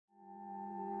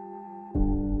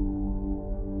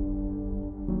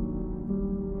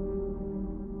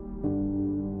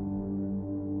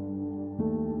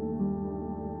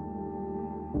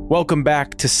Welcome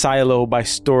back to Silo by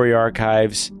Story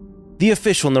Archives, the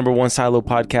official #1 Silo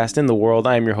podcast in the world.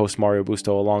 I am your host, Mario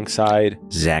Busto, alongside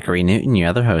Zachary Newton, your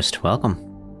other host. Welcome.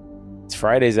 It's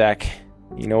Friday, Zach.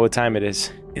 You know what time it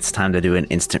is. It's time to do an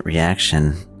instant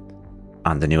reaction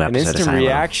on the new episode of Silo. An instant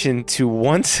reaction to,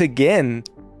 once again,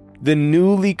 the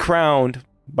newly crowned,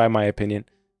 by my opinion,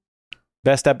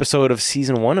 best episode of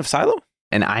season 1 of Silo.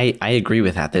 And I agree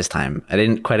with that this time. I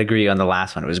didn't quite agree on the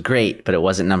last one. It was great, but it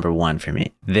wasn't #1 for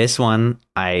me. This one,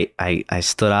 I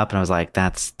stood up and I was like,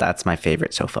 that's my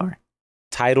favorite so far.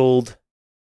 Titled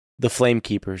The Flame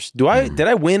Keepers. Did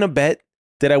I win a bet?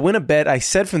 I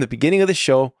said from the beginning of the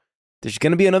show, there's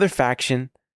going to be another faction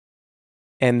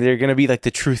and they're going to be like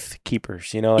the Truth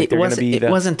Keepers, you know, like it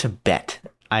wasn't a bet.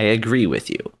 I agree with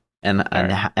you and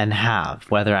have,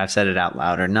 whether I've said it out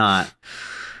loud or not.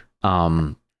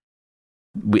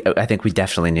 I think we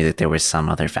definitely knew that there was some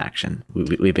other faction.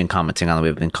 We've been commenting on it.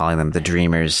 We've been calling them the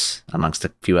Dreamers amongst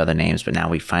a few other names, but now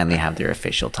we finally have their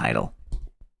official title.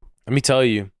 Let me tell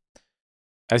you,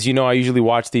 as you know, I usually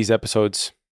watch these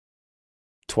episodes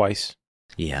twice.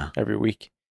 Yeah. Every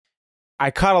week. I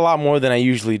caught a lot more than I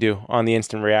usually do on the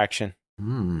instant reaction.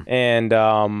 And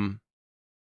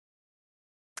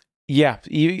yeah,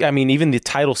 I mean, even the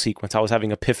title sequence, I was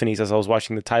having epiphanies as I was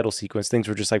watching the title sequence. Things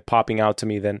were just like popping out to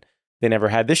me then they never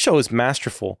had. This show is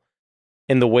masterful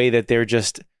in the way that they're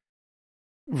just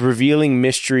revealing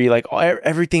mystery. Like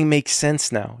everything makes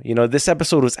sense now. You know, this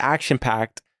episode was action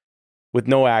packed with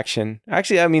no action.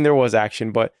 Actually, I mean, there was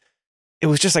action, but it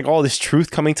was just like all this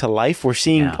truth coming to life. We're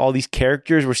seeing all these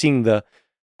characters. We're seeing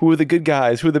who are the good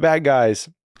guys? Who are the bad guys?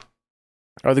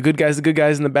 Are the good guys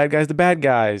and the bad guys the bad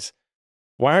guys?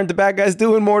 Why aren't the bad guys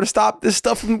doing more to stop this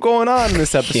stuff from going on in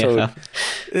this episode?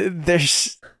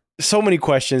 There's so many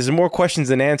questions. There's more questions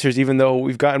than answers, even though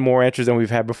we've gotten more answers than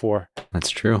we've had before. That's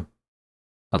true.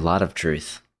 A lot of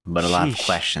truth, but a lot of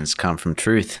questions come from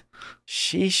truth.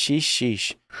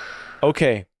 Sheesh.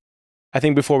 Okay. I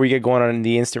think before we get going on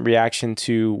the instant reaction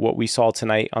to what we saw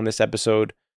tonight on this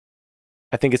episode,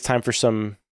 I think it's time for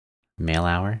some... Mail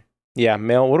hour? Yeah,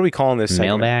 mail. What are we calling this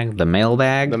segment? Mailbag? The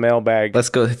mailbag? The mailbag. Let's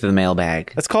go through the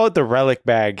mailbag. Let's call it the relic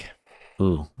bag.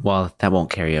 Ooh, well, that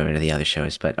won't carry over to the other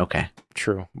shows, but okay.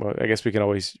 True. Well, I guess we can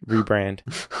always rebrand.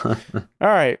 All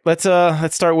right, let's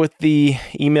start with the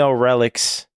email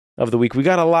relics of the week. We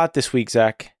got a lot this week,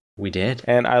 Zach. We did.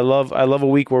 And I love a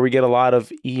week where we get a lot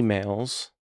of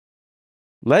emails.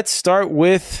 Let's start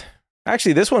with,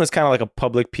 actually, this one is kind of like a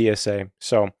public PSA.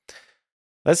 So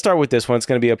let's start with this one. It's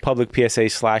going to be a public PSA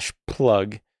 /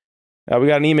 plug. We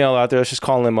got an email out there. Let's just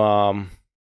call him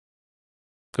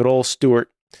good old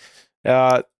Stuart.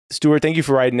 Stuart, thank you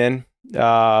for writing in.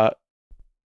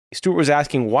 Stuart was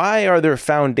asking, why are there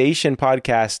Foundation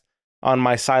podcasts on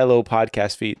my Silo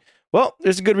podcast feed? Well,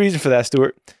 there's a good reason for that,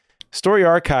 Stuart. Story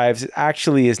Archives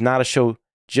actually is not a show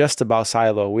just about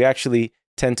Silo. We actually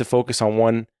tend to focus on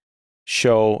one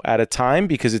show at a time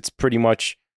because it's pretty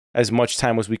much as much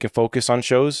time as we can focus on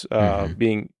shows,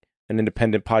 being an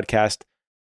independent podcast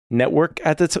network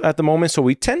at the moment. So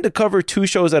we tend to cover 2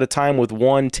 shows at a time, with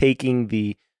one taking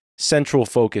the central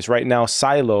focus. Right now,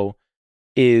 Silo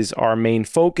is our main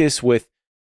focus, with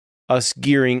us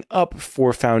gearing up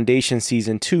for Foundation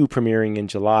Season 2 premiering in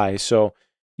July. So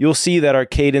you'll see that our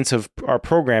cadence of our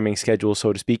programming schedule,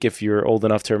 so to speak, if you're old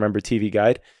enough to remember TV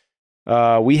Guide,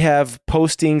 we have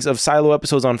postings of Silo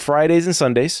episodes on Fridays and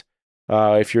Sundays,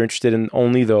 if you're interested in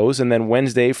only those. And then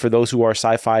Wednesday, for those who are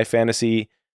sci-fi fantasy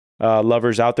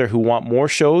lovers out there who want more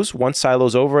shows, once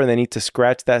Silo's over and they need to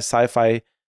scratch that sci-fi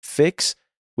fix,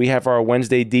 we have our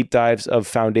Wednesday deep dives of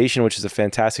Foundation, which is a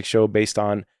fantastic show based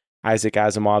on Isaac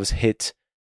Asimov's hit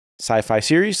sci-fi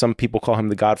series. Some people call him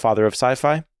the godfather of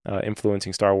sci-fi,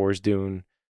 influencing Star Wars, Dune,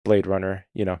 Blade Runner,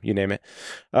 you name it.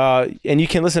 And you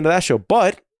can listen to that show.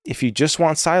 But if you just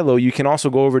want Silo, you can also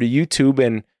go over to YouTube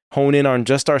and hone in on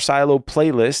just our Silo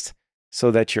playlist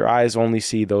so that your eyes only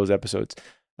see those episodes.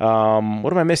 What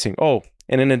am I missing? Oh,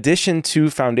 and in addition to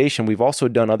Foundation, we've also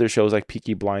done other shows like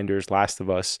Peaky Blinders, Last of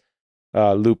Us,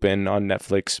 Lupin on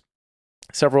Netflix,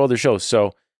 several other shows.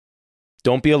 So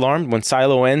don't be alarmed. When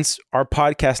Silo ends, our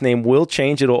podcast name will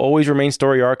change. It'll always remain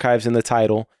Story Archives in the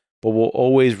title, but we'll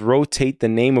always rotate the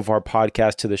name of our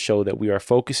podcast to the show that we are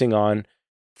focusing on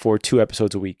for 2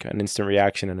 episodes a week, an instant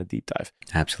reaction and a deep dive.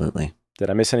 Absolutely. Did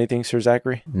I miss anything, Sir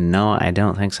Zachary? No, I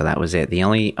don't think so. That was it. The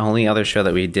only other show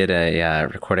that we did a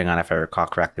recording on, if I recall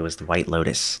correctly, was The White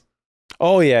Lotus.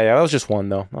 Oh, yeah. That was just one,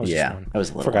 though. That was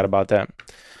a little. Forgot about that.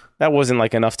 That wasn't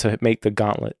like enough to make the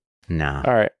gauntlet. No.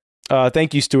 All right.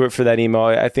 Thank you, Stuart, for that email.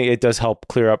 I think it does help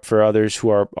clear up for others who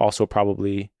are also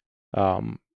probably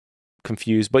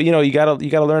confused. But you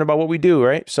gotta learn about what we do,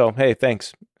 right? So hey,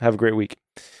 thanks. Have a great week.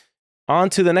 On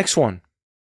to the next one.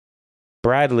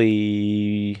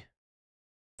 Bradley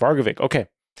Vargovic. Okay.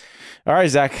 All right,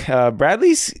 Zach.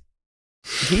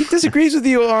 He disagrees with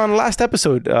you on last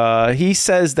episode. He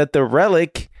says that the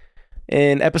relic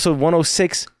in episode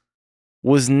 106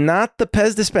 was not the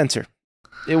Pez dispenser.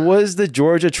 It was the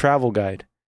Georgia travel guide.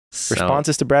 So,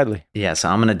 Responses to Bradley. Yeah, so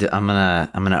I'm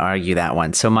gonna argue that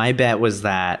one. So my bet was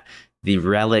that the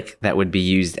relic that would be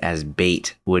used as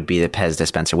bait would be the Pez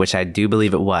dispenser, which I do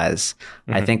believe it was.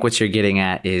 Mm-hmm. I think what you're getting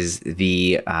at is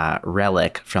the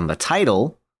relic from the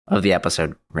title of the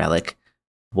episode, Relic,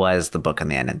 was the book on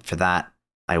the end. And for that,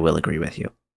 I will agree with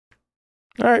you.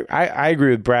 All right. I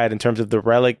agree with Brad in terms of the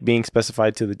relic being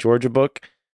specified to the Georgia book,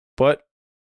 but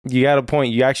you got a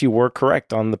point. You actually were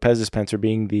correct on the Pez dispenser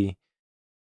being the...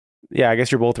 Yeah, I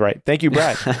guess you're both right. Thank you,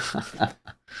 Brad.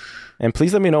 And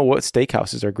please let me know what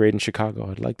steakhouses are great in Chicago.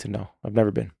 I'd like to know. I've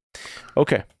never been.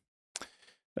 Okay.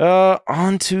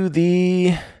 On to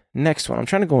the next one. I'm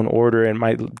trying to go in order, and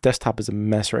my desktop is a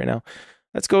mess right now.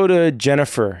 Let's go to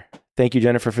Jennifer. Thank you,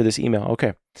 Jennifer, for this email.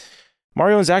 Okay.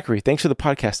 Mario and Zachary, thanks for the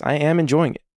podcast. I am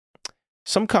enjoying it.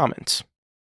 Some comments.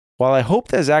 While I hope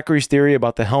that Zachary's theory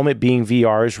about the helmet being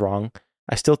VR is wrong,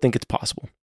 I still think it's possible.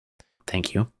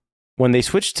 Thank you. When they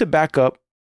switched to backup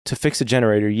to fix the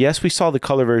generator, yes, we saw the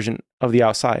color version of the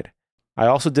outside. I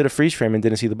also did a freeze frame and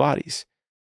didn't see the bodies.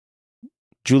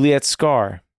 Juliet's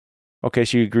scar. Okay,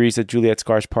 she agrees that Juliet's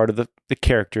scar is part of the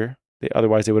character.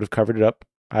 Otherwise, they would have covered it up.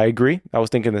 I agree. I was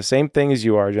thinking the same thing as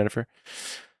you are, Jennifer.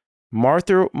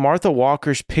 Martha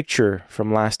Walker's picture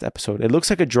from last episode. It looks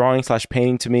like a drawing /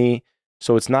 painting to me,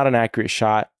 so it's not an accurate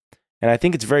shot. And I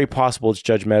think it's very possible it's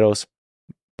Judge Meadows.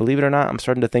 Believe it or not, I'm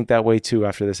starting to think that way too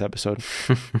after this episode.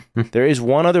 There is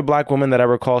one other black woman that I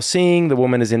recall seeing. The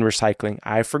woman is in recycling.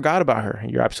 I forgot about her.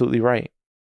 You're absolutely right.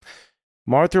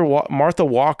 Martha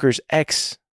Walker's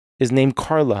ex is named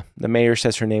Carla. The mayor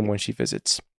says her name when she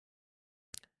visits.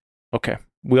 Okay.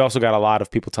 We also got a lot of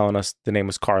people telling us the name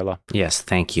was Carla. Yes,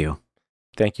 thank you.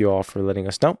 Thank you all for letting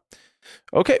us know.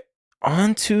 Okay.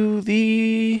 On to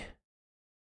the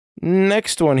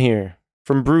next one here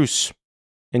from Bruce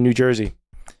in New Jersey.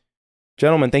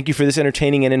 Gentlemen, thank you for this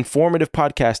entertaining and informative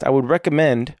podcast. I would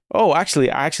recommend... I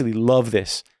actually love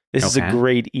this. This is a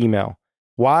great email.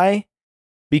 Why?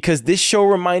 Because this show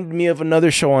reminded me of another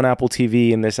show on Apple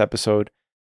TV in this episode.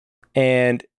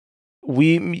 And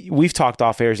we've talked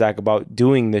off air, Zach, about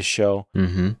doing this show.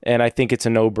 Mm-hmm. And I think it's a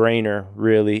no-brainer,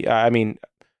 really. I mean,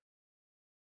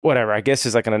 whatever. I guess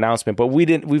it's like an announcement. But we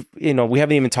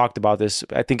haven't even talked about this.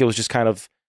 I think it was just kind of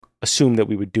assumed that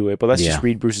we would do it. But let's just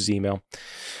read Bruce's email.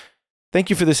 Thank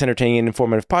you for this entertaining and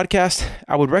informative podcast.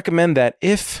 I would recommend that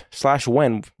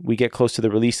if/when we get close to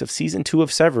the release of season 2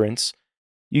 of Severance,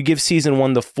 you give season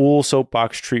 1 the full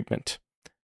soapbox treatment.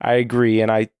 I agree,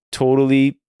 and I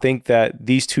totally think that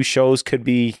these two shows could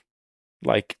be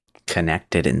like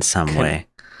connected in some way.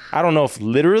 I don't know if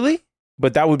literally,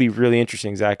 but that would be really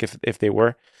interesting, Zach, if they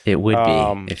were. It would be.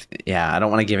 I don't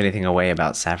want to give anything away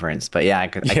about Severance, but I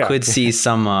could see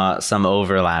some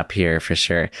overlap here for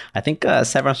sure. I think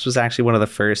Severance was actually one of the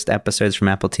first episodes from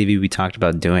Apple TV we talked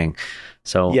about doing.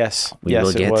 So yes,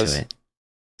 will get to it.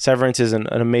 Severance is an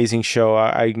amazing show.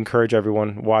 I encourage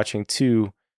everyone watching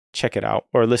to check it out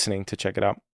or listening to check it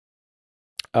out.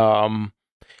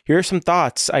 Here are some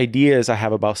thoughts, ideas I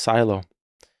have about Silo.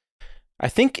 I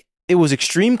think it was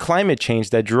extreme climate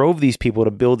change that drove these people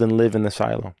to build and live in the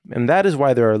silo. And that is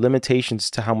why there are limitations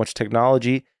to how much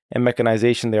technology and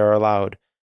mechanization they are allowed.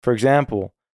 For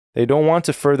example, they don't want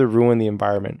to further ruin the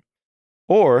environment.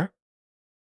 Or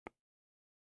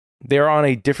they're on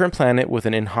a different planet with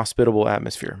an inhospitable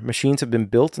atmosphere. Machines have been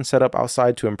built and set up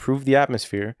outside to improve the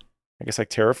atmosphere, I guess like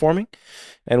terraforming,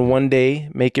 and one day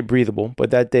make it breathable.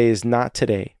 But that day is not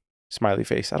today. Smiley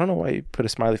face. I don't know why you put a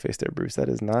smiley face there, Bruce. That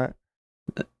is not...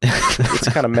 It's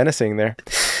kind of menacing there.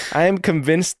 I am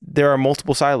convinced there are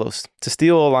multiple silos. To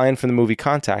steal a line from the movie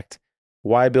Contact,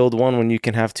 why build one when you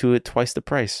can have two at twice the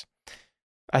price?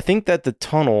 I think that the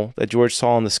tunnel that George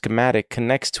saw in the schematic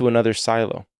connects to another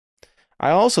silo.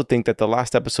 I also think that the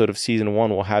last episode of season 1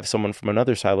 will have someone from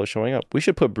another silo showing up. We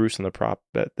should put Bruce on the prop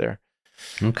bet there.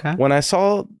 Okay. When I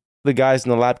saw the guys in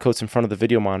the lab coats in front of the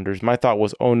video monitors, my thought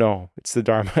was, oh no, it's the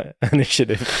Dharma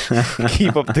Initiative.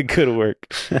 Keep up the good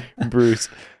work, Bruce.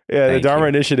 Yeah, the Dharma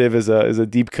Initiative is a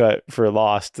deep cut for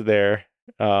Lost there.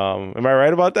 Am I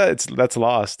right about that? That's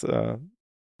Lost.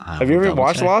 Have you ever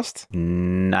watched Lost?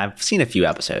 I've seen a few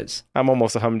episodes. I'm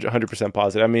almost 100%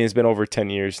 positive. I mean, it's been over 10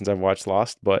 years since I've watched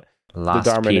Lost, but Lost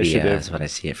Pedia is what I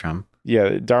see it from. Yeah,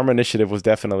 the Dharma Initiative was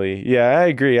definitely. Yeah, I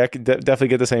agree. I could definitely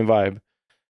get the same vibe.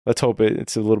 Let's hope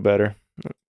it's a little better.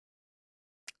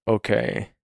 Okay.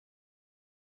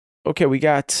 Okay, we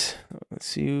got. Let's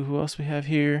see who else we have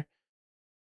here.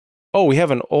 Oh, we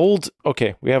have an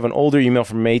older email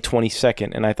from May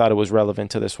 22nd, and I thought it was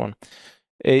relevant to this one.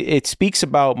 It speaks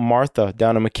about Martha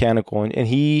down in Mechanical, and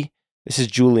this is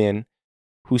Julian,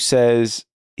 who says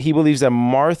he believes that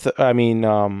Martha,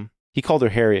 he called her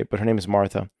Harriet, but her name is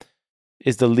Martha,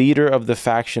 is the leader of the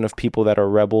faction of people that are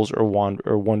rebels or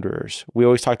wanderers. We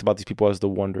always talked about these people as the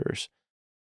wanderers.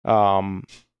 Yeah,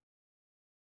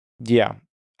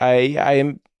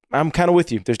 I'm kind of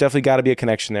with you. There's definitely got to be a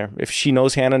connection there. If she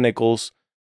knows Hannah Nichols,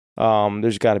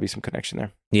 there's got to be some connection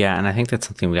there. Yeah, and I think that's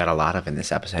something we got a lot of in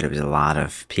this episode. It was a lot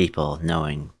of people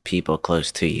knowing people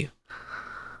close to you.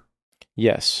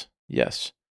 Yes.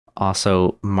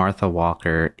 Also, Martha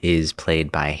Walker is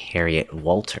played by Harriet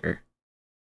Walter.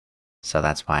 So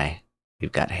that's why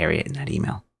we've got Harriet in that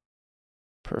email.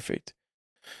 Perfect.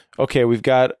 Okay, we've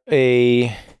got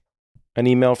an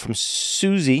email from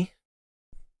Susie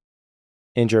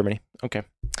in Germany. Okay.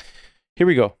 Here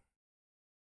we go.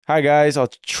 Hi guys, I'll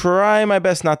try my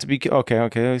best not to be okay,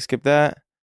 let's skip that.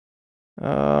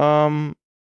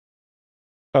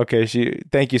 Okay,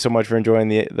 thank you so much for enjoying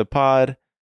the pod.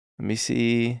 Let me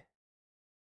see.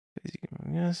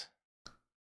 Yes.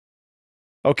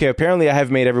 Okay, apparently I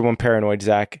have made everyone paranoid,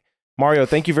 Zach. Mario,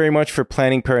 thank you very much for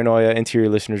planting paranoia into your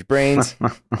listeners' brains.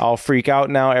 I'll freak out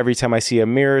now every time I see a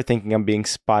mirror thinking I'm being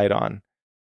spied on.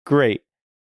 Great.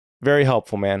 Very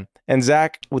helpful, man. And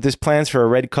Zach, with his plans for a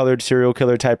red-colored serial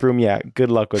killer type room, yeah, good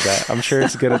luck with that. I'm sure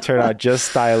it's going to turn out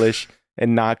just stylish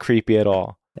and not creepy at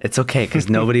all. It's okay, because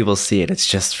nobody will see it. It's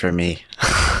just for me.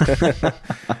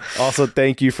 Also,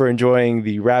 thank you for enjoying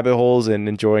the rabbit holes and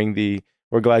enjoying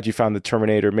we're glad you found the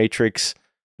Terminator Matrix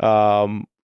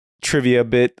trivia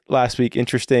bit last week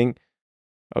interesting.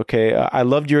 Okay, I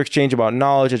loved your exchange about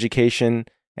knowledge, education,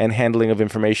 and handling of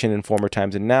information in former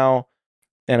times and now,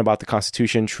 and about the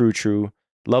Constitution. True.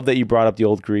 Love that you brought up the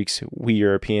old Greeks, we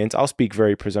Europeans. I'll speak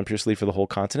very presumptuously for the whole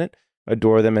continent.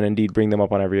 Adore them and indeed bring them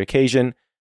up on every occasion.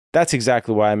 That's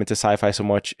exactly why I'm into sci-fi so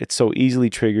much. It so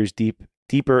easily triggers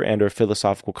deeper and or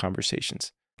philosophical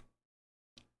conversations.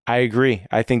 I agree.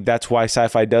 I think that's why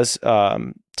sci-fi does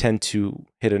tend to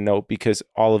hit a note, because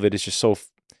all of it is just so,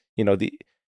 the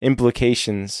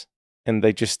implications and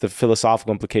just the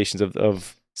philosophical implications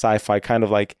of sci-fi kind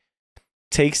of like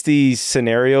takes these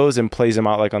scenarios and plays them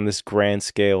out like on this grand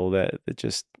scale that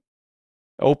just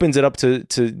opens it up to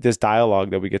this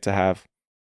dialogue that we get to have.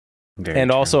 Very and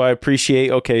true. Also, I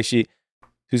appreciate,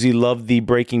 Susie loved the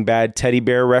Breaking Bad teddy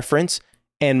bear reference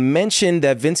and mentioned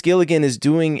that Vince Gilligan is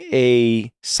doing a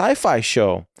sci-fi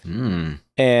show.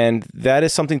 And that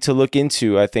is something to look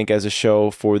into, I think, as a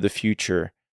show for the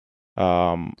future.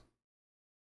 Yeah.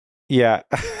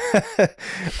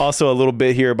 Also, a little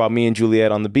bit here about me and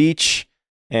Juliet on the beach.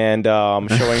 And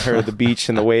showing her the beach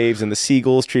and the waves and the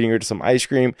seagulls, treating her to some ice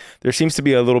cream. There seems to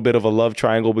be a little bit of a love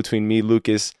triangle between me,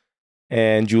 Lucas,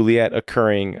 and Juliet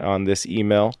occurring on this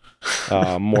email.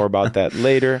 More about that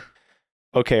later.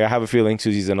 Okay, I have a feeling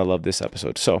Susie's going to love this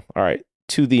episode. So, all right,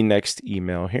 to the next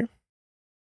email here.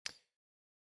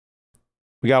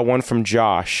 We got one from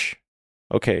Josh.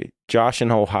 Okay, Josh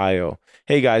in Ohio.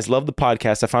 Hey guys, love the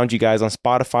podcast. I found you guys on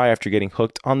Spotify after getting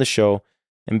hooked on the show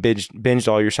and binged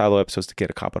all your Silo episodes to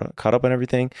get caught up on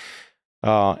everything.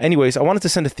 Anyways, I wanted to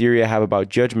send a theory I have about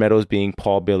Judge Meadows being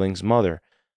Paul Billings' mother.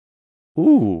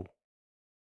 Ooh,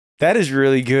 that is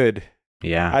really good.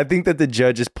 Yeah. I think that the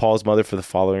judge is Paul's mother for the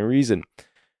following reason.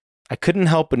 I couldn't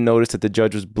help but notice that the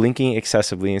judge was blinking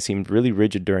excessively and seemed really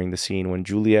rigid during the scene when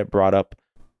Juliet brought up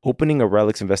opening a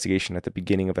relics investigation at the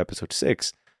beginning of episode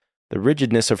 6. The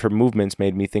rigidness of her movements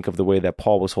made me think of the way that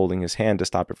Paul was holding his hand to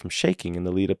stop it from shaking in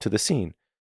the lead up to the scene,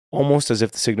 almost as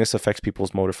if the sickness affects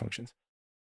people's motor functions.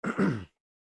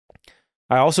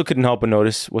 I also couldn't help but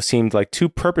notice what seemed like two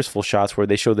purposeful shots where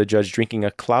they show the judge drinking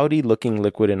a cloudy-looking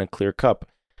liquid in a clear cup.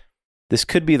 This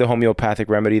could be the homeopathic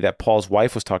remedy that Paul's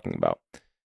wife was talking about.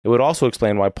 It would also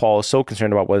explain why Paul is so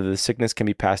concerned about whether the sickness can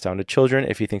be passed down to children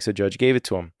if he thinks the judge gave it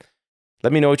to him.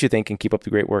 Let me know what you think and keep up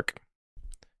the great work.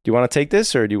 Do you want to take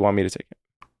this or do you want me to take it?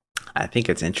 I think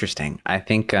it's interesting. I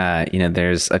think,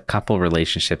 there's a couple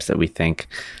relationships that we think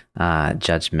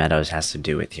Judge Meadows has to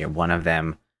do with here. One of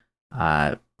them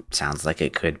sounds like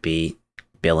it could be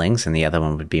Billings, and the other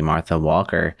one would be Martha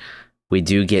Walker. We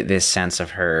do get this sense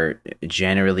of her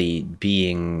generally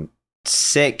being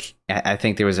sick. I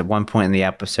think there was at one point in the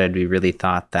episode we really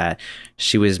thought that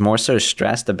she was more so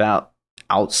stressed about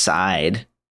outside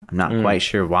I'm not quite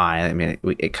sure why. I mean,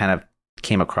 it kind of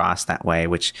came across that way,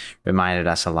 which reminded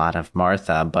us a lot of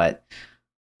Martha, but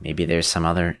maybe there's some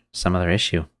other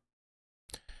issue.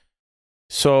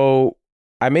 So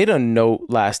I made a note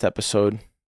last episode,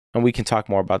 and we can talk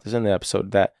more about this in the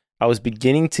episode, that I was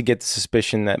beginning to get the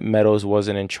suspicion that Meadows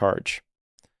wasn't in charge.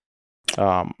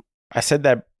 I said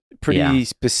that pretty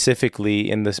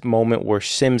specifically in this moment where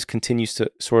Sims continues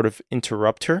to sort of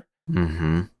interrupt her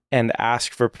and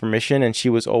ask for permission, and she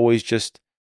was always just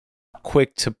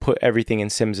quick to put everything in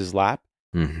Sims's lap.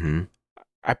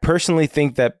 I personally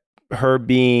think that her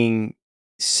being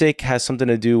sick has something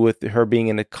to do with her being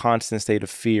in a constant state of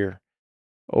fear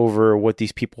over what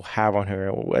these people have on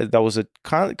her. That was a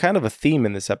kind of a theme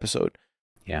in this episode.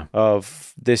 Yeah.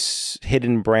 Of this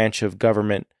hidden branch of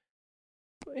government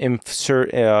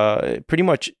pretty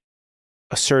much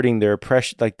asserting their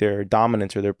pressure, like their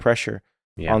dominance or their pressure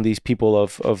on these people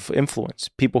of influence,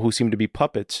 people who seem to be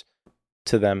puppets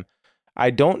to them. I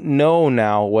don't know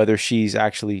now whether she's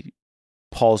actually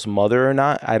Paul's mother or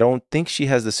not. I don't think she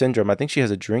has the syndrome. I think she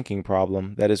has a drinking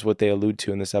problem. That is what they allude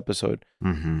to in this episode.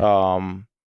 I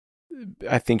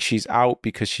think she's out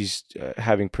because she's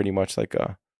having pretty much like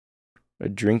a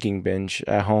drinking binge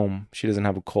at home. She doesn't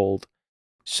have a cold.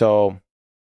 So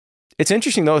it's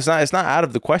interesting though. It's not out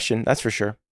of the question. That's for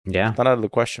sure. Yeah. It's not out of the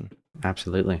question.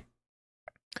 Absolutely.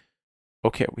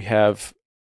 Okay. We have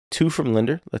 2 from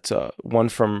Linder. Let's one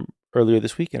from earlier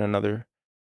this week and another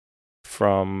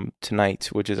from tonight,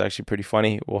 which is actually pretty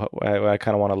funny. I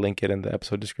kind of want to link it in the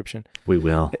episode description. We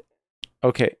will.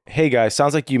 Okay. Hey guys,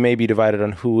 sounds like you may be divided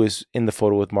on who is in the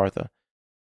photo with Martha.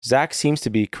 Zach seems to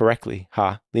be correctly,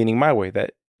 leaning my way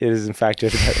that it is in fact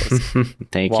Judge Meadows.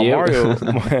 Thank you.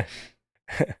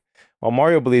 While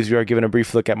Mario believes we are given a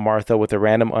brief look at Martha with a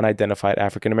random unidentified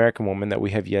African-American woman that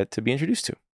we have yet to be introduced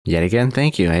to. Yet again,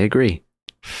 thank you. I agree.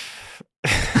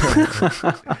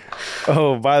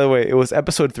 Oh, by the way, it was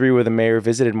episode 3 where the mayor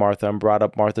visited Martha and brought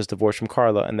up Martha's divorce from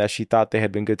Carla and that she thought they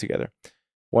had been good together.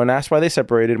 When asked why they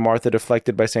separated, Martha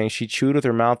deflected by saying she chewed with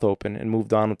her mouth open and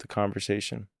moved on with the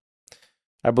conversation.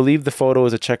 I believe the photo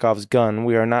is a Chekhov's gun.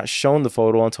 We are not shown the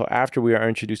photo until after we are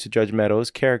introduced to Judge Meadows'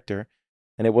 character,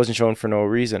 and it wasn't shown for no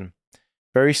reason.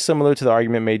 Very similar to the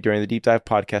argument made during the Deep Dive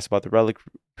podcast about the Relic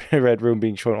Red Room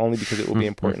being shown only because it will be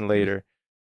important later.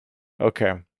 Okay.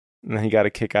 And then he got a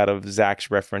kick out of Zach's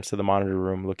reference to the monitor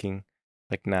room looking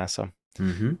like NASA.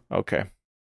 Okay.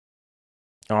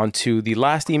 On to the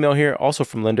last email here, also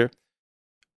from Linder,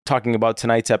 talking about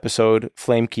tonight's episode, the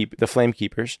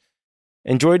Flamekeepers.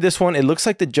 Enjoyed this one. It looks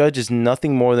like the judge is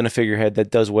nothing more than a figurehead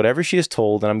that does whatever she is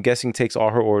told, and I'm guessing takes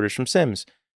all her orders from Sims.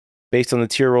 Based on the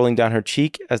tear rolling down her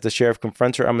cheek as the sheriff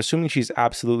confronts her, I'm assuming she's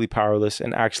absolutely powerless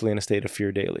and actually in a state of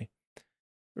fear daily.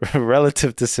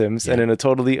 Relative to Sims, and in a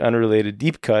totally unrelated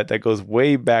deep cut that goes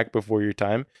way back before your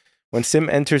time, when Sim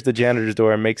enters the janitor's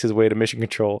door and makes his way to mission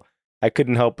control, I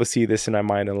couldn't help but see this in my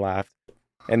mind and laughed.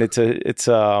 And it's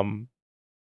an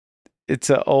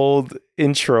old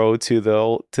intro to the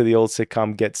old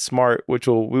sitcom Get Smart, which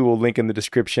we will link in the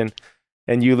description,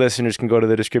 and you listeners can go to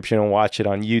the description and watch it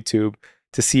on YouTube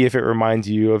to see if it reminds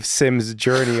you of Sim's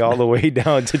journey all the way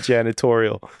down to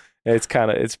janitorial.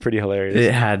 It's pretty hilarious.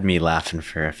 It had me laughing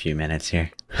for a few minutes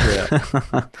here.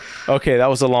 Yeah. Okay, that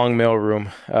was a long mail room.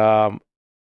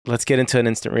 Let's get into an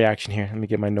instant reaction here. Let me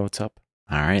get my notes up.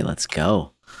 All right, let's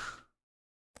go.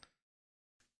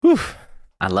 Whew.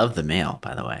 I love the mail,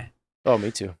 by the way. Oh,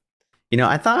 me too. You know,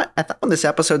 I thought when this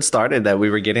episode started that we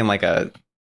were getting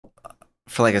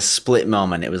for a split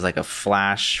moment, it was like a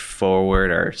flash forward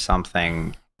or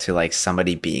something to like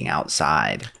somebody being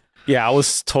outside. Yeah, I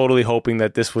was totally hoping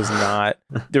that this was not.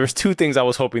 There was 2 things I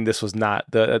was hoping this was not.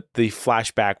 The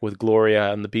flashback with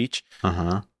Gloria on the beach.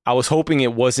 I was hoping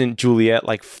it wasn't Juliet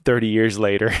like 30 years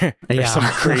later or some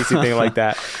crazy thing like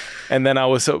that. And then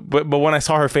but when I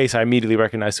saw her face, I immediately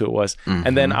recognized who it was.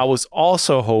 And then I was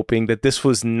also hoping that this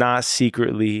was not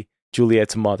secretly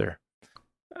Juliet's mother.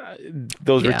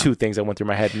 Those were 2 things that went through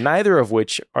my head, neither of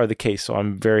which are the case. So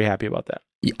I'm very happy about that.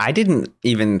 I didn't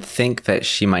even think that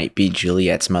she might be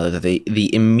Juliet's mother.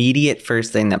 The immediate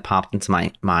first thing that popped into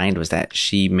my mind was that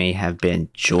she may have been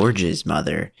George's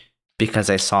mother,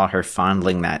 because I saw her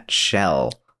fondling that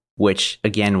shell, which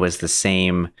again was the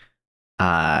same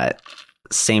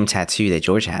tattoo that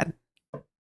George had.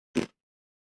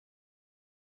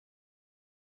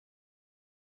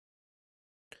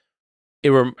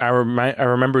 I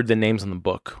remembered the names on the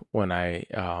book when I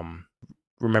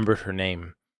remembered her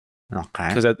name. Okay.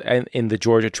 Because in the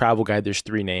Georgia Travel Guide, there's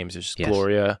 3 names. There's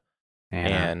Gloria,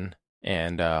 Anne,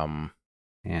 and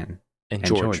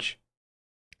George.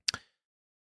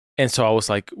 And so I was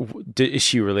like, is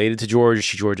she related to George? Is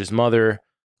she George's mother?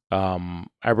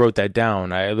 I wrote that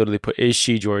down. I literally put, is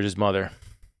she George's mother?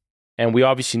 And we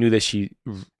obviously knew that she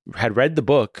had read the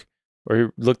book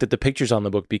or looked at the pictures on the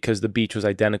book because the beach was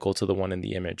identical to the one in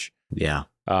the image. Yeah.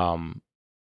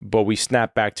 But we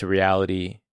snapped back to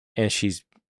reality, and she's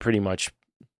pretty much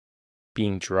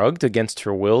being drugged against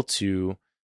her will to,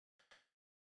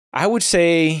 I would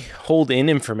say, hold in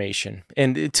information.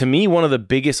 And to me, one of the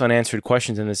biggest unanswered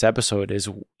questions in this episode is,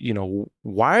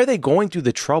 why are they going through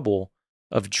the trouble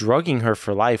of drugging her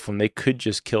for life when they could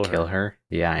just kill her?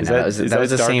 Yeah, I know. That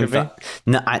was the same thought.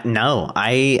 No,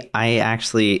 I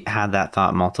actually had that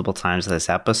thought multiple times this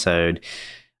episode.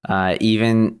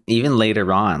 Even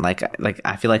later on, like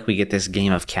I feel like we get this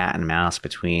game of cat and mouse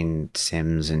between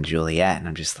Sims and Juliet, and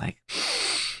I'm just like,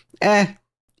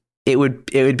 it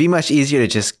would be much easier to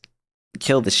just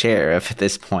kill the sheriff at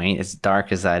this point, as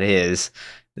dark as that is,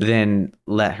 than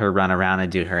let her run around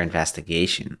and do her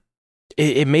investigation.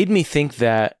 It made me think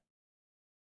that,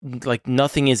 like,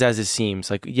 nothing is as it seems.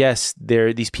 Like, yes,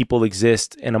 these people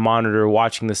exist in a monitor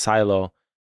watching the silo,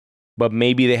 but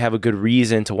maybe they have a good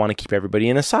reason to want to keep everybody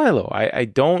in a silo. I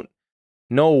don't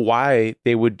know why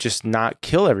they would just not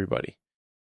kill everybody.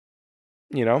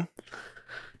 Yeah.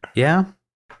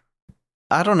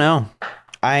 I don't know.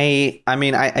 I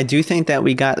mean, I do think that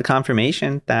we got the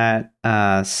confirmation that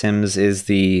Sims is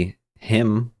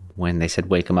him when they said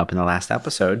wake him up in the last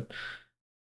episode.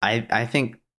 I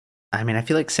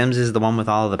feel like Sims is the one with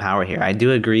all of the power here. I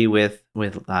do agree with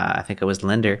I think it was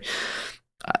Linder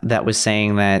that was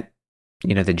saying that,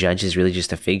 the judge is really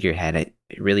just a figurehead. It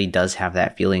really does have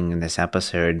that feeling in this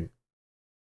episode.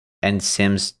 And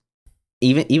Sims,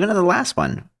 even in the last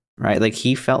one, right? Like,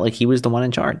 he felt like he was the one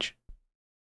in charge.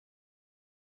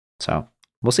 So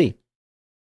we'll see.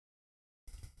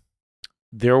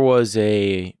 There was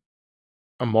a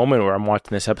moment where I'm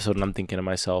watching this episode and I'm thinking to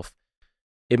myself,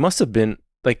 it must have been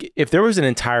like, if there was an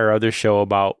entire other show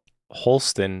about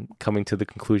Holston coming to the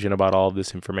conclusion about all of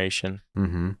this information,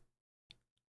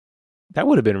 that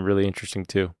would have been really interesting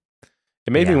too.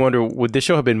 It made me wonder, would this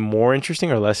show have been more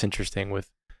interesting or less interesting with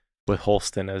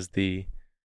Holston as the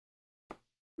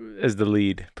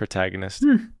lead protagonist?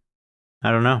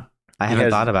 I don't know. I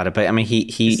haven't thought about it, but I mean,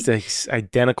 it's the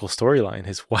identical storyline.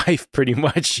 His wife pretty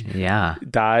much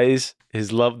dies.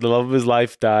 The love of his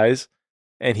life dies,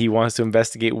 and he wants to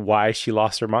investigate why she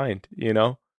lost her mind,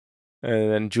 And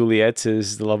then Juliet's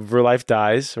is the love of her life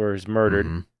dies or is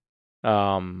murdered.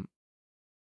 And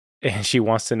she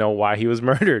wants to know why he was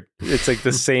murdered. It's like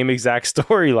the same exact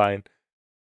storyline,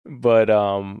 but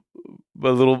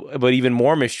even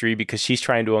more mystery because she's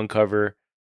trying to uncover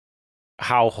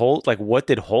what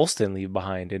did Holston leave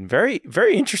behind? And very,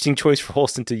 very interesting choice for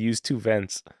Holston to use 2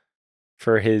 vents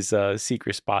for his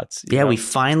secret spots. Yeah, we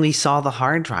finally saw the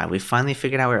hard drive. We finally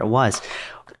figured out where it was.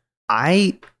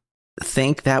 I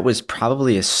think that was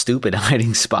probably a stupid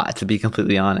hiding spot, to be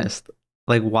completely honest.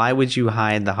 Like, why would you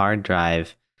hide the hard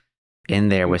drive in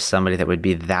there with somebody that would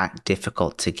be that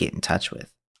difficult to get in touch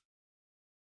with?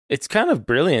 It's kind of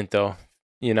brilliant, though,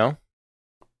 in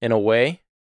a way.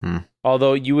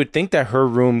 Although you would think that her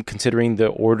room, considering the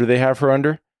order they have her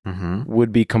under,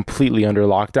 would be completely under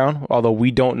lockdown. Although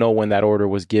we don't know when that order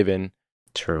was given.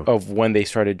 True. Of when they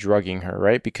started drugging her,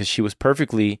 right? Because she was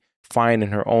perfectly fine in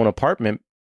her own apartment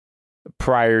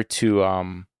prior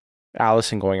to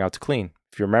Allison going out to clean.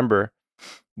 If you remember,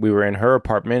 we were in her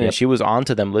apartment and she was on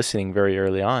to them listening very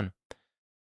early on.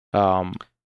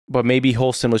 But maybe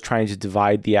Holston was trying to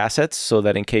divide the assets so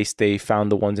that in case they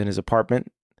found the ones in his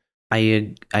apartment.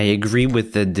 I agree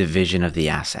with the division of the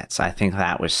assets. I think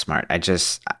that was smart. I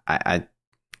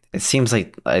it seems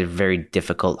like a very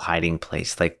difficult hiding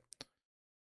place. Like,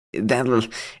 that,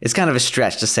 it's kind of a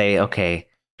stretch to say, okay,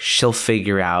 she'll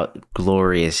figure out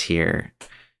Gloria's here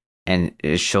and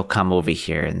she'll come over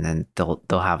here and then they'll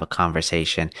have a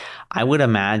conversation. I would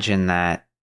imagine that,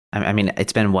 I mean,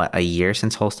 it's been a year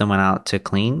since Holston went out to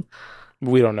clean?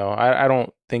 We don't know. I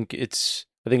don't think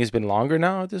I think it's been longer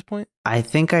now at this point. I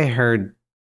think I heard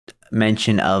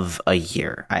mention of a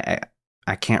year.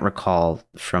 I can't recall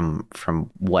from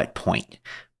what point,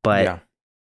 but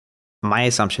my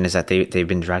assumption is that they've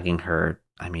been drugging her.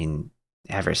 I mean,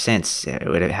 ever since. It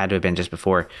would have had to have been just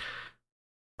before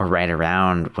or right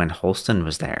around when Holston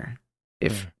was there,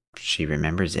 if she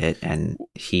remembers it, and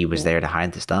he was there to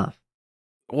hide the stuff.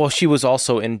 Well, she was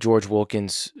also in George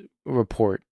Wilkins'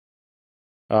 report.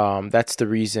 That's the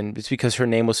reason. It's because her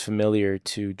name was familiar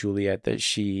to Juliet that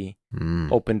she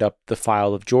opened up the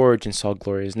file of George and saw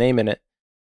Gloria's name in it.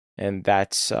 And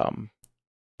that's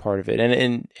part of it.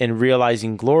 And in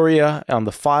realizing Gloria on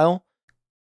the file,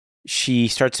 she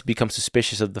starts to become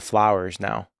suspicious of the flowers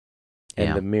now and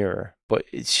Yeah. the mirror. But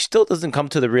she still doesn't come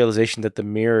to the realization that the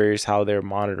mirror is how they're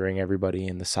monitoring everybody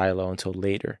in the silo until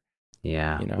later.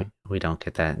 Yeah, You know? we don't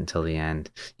get that until the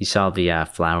end. You saw the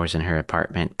flowers in her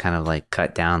apartment kind of like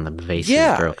cut down, the vase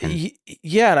is broken.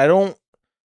 Yeah, and I don't.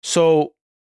 So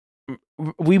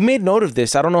we made note of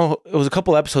this. I don't know. It was a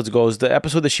couple episodes ago. It was the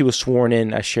episode that she was sworn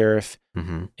in as sheriff,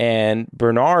 and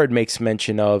Bernard makes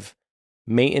mention of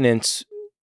maintenance.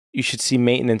 You should see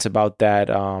maintenance about that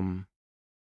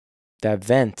that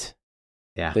vent.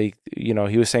 Yeah,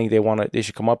 he was saying they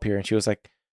should come up here, and she was like,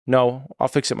 "No, I'll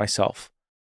fix it myself."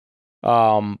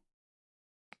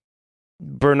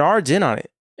 Bernard's in on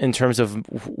it in terms of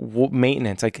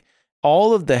maintenance. Like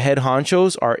all of the head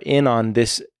honchos are in on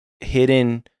this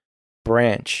hidden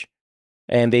branch,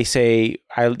 and they say,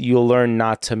 "You'll learn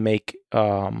not to make."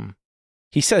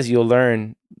 He says, "You'll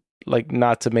learn like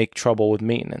not to make trouble with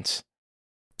maintenance."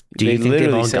 Do you think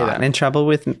they've all gotten in trouble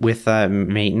with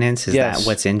maintenance? Is that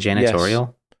what's in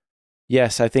janitorial?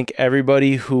 Yes, I think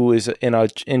everybody who is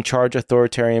in charge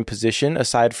authoritarian position,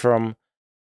 aside from,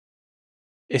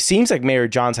 it seems like Mayor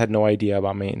Johns had no idea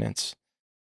about maintenance.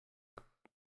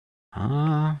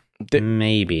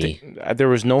 Maybe. There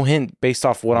was no hint based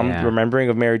off what I'm remembering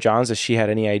of Mayor Johns that she had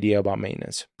any idea about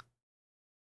maintenance.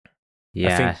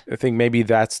 Yeah. I think maybe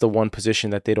that's the one position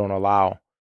that they don't allow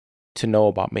to know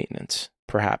about maintenance,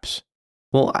 perhaps.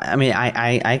 Well, I mean,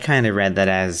 I kind of read that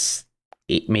as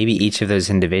maybe each of those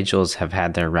individuals have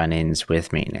had their run-ins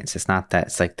with maintenance. It's not that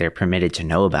it's like they're permitted to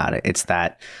know about it. It's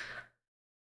that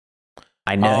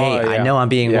I know, I know I'm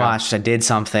being watched. I did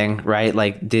something, right?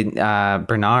 Like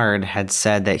Bernard had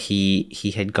said that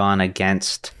he had gone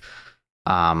against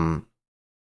somebody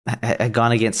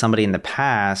in the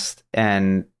past,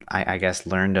 and I guess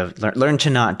learned to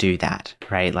not do that,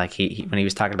 right? Like he when he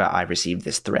was talking about, I received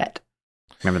this threat.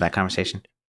 Remember that conversation?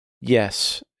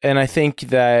 Yes, and I think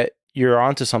that you're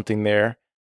onto something there,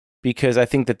 because I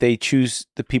think that they choose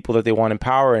the people that they want in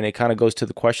power, and it kind of goes to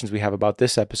the questions we have about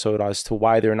this episode as to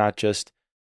why they're not just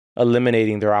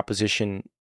eliminating their opposition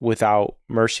without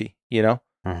mercy, you know?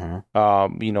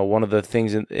 One of the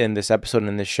things in this episode and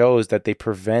in this show is that they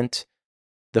prevent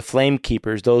the flame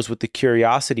keepers, those with the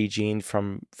curiosity gene,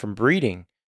 from breeding.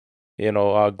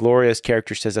 Gloria's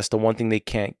character says that's the one thing they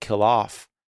can't kill off,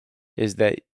 is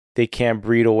that they can't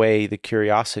breed away the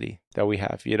curiosity that we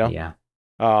have, you know? Yeah.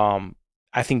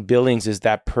 I think Billings is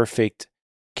that perfect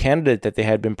candidate that they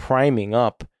had been priming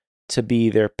up to be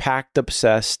their pact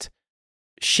obsessed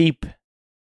sheep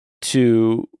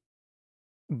to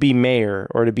be mayor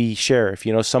or to be sheriff,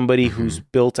 somebody who's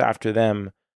built after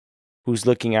them, who's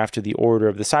looking after the order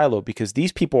of the silo, because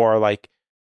these people are like,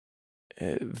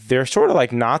 they're sort of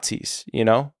like Nazis, in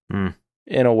a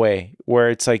way, where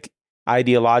it's like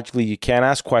ideologically you can't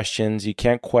ask questions, you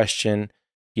can't question,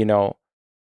 we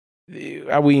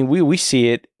see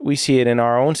it in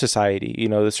our own society,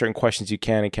 there's certain questions you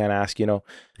can and can't ask,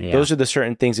 those are the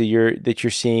certain things that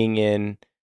you're seeing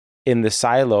in the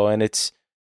silo, and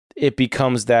it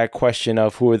becomes that question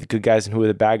of who are the good guys and who are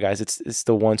the bad guys. It's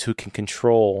the ones who can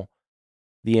control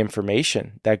the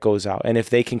information that goes out, and if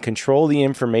they can control the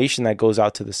information that goes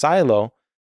out to the silo,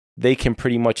 they can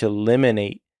pretty much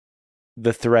eliminate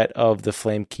the threat of the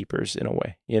flame keepers in a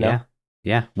way,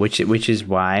 yeah, which is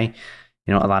why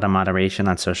a lot of moderation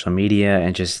on social media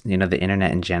and just the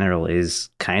internet in general is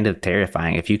kind of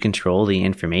terrifying. If you control the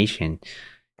information,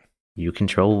 you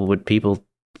control what people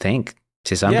think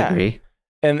to some degree.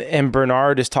 And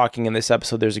Bernard is talking in this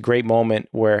episode. There's a great moment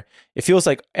where it feels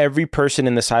like every person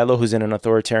in the silo who's in an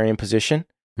authoritarian position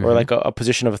or like a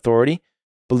position of authority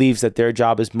believes that their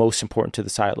job is most important to the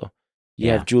silo.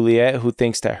 You have Juliet, who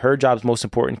thinks that her job is most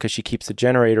important because she keeps the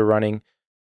generator running.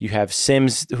 You have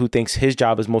Sims, who thinks his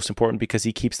job is most important because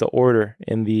he keeps the order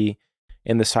in the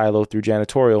silo through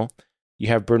janitorial. You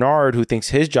have Bernard, who thinks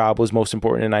his job was most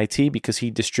important in IT because he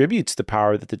distributes the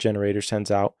power that the generator sends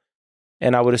out.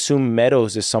 And I would assume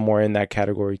Meadows is somewhere in that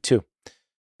category too,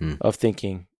 of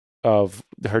thinking of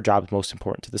her job is most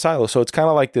important to the silo. So it's kind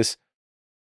of like this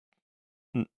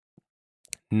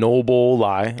noble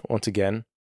lie, once again,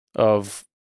 of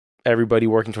everybody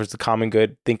working towards the common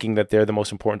good, thinking that they're the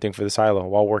most important thing for the silo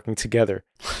while working together,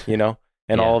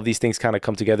 and all of these things kind of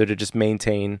come together to just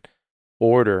maintain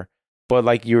order. But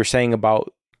like you were saying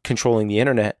about controlling the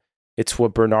internet, it's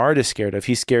what Bernard is scared of.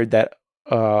 He's scared that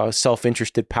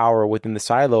self-interested power within the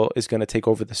silo is going to take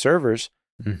over the servers,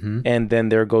 and then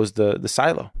there goes the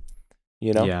silo,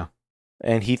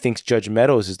 and he thinks Judge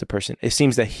Meadows is the person. It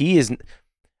seems that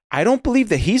I don't believe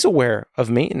that he's aware of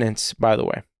maintenance, by the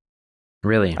way.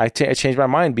 Really? I changed my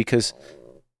mind, because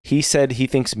he said he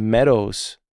thinks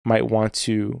Meadows might want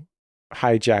to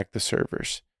hijack the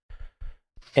servers.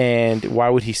 And why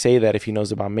would he say that if he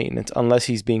knows about maintenance? Unless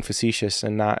he's being facetious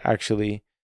and not actually,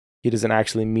 he doesn't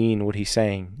actually mean what he's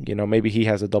saying. You know, maybe he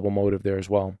has a double motive there as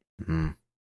well. Mm-hmm.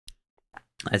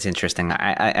 That's interesting.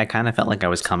 I kind of felt like I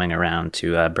was coming around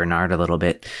to Bernard a little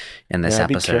bit in this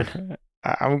episode.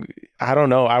 I don't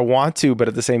know. I want to, but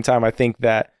at the same time, I think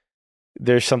that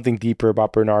there's something deeper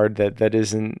about Bernard that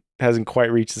hasn't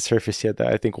quite reached the surface yet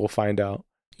that I think we'll find out.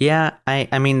 Yeah,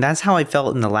 I mean, that's how I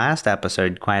felt in the last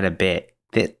episode quite a bit.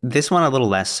 This one a little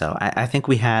less so. I think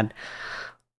we had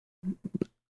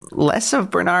less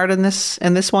of Bernard in this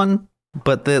one,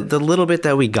 but the little bit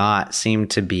that we got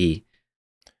seemed to be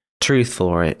truthful,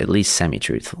 or at least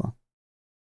semi-truthful.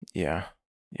 Yeah.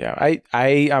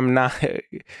 I'm not.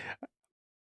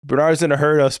 Bernard's gonna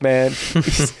hurt us, man.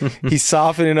 He's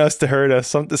softening us to hurt us.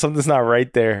 Something's not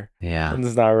right there. Yeah,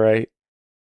 something's not right.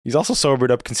 He's also sobered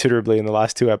up considerably in the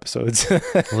last 2 episodes.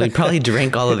 Well, he probably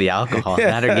drank all of the alcohol.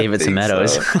 Matter gave it to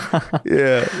Meadows. So.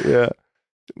 Yeah.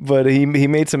 But he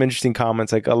made some interesting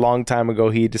comments. Like a long time ago,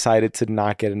 he decided to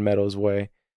not get in Meadows' way,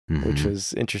 which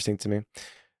was interesting to me.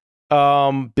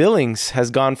 Billings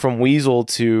has gone from Weasel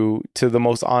to the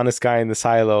most honest guy in the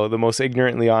silo, the most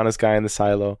ignorantly honest guy in the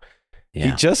silo. Yeah.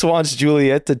 He just wants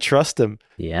Juliet to trust him.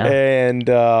 Yeah.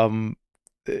 And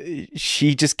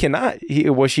she just cannot.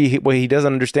 What he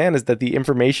doesn't understand is that the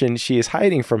information she is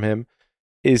hiding from him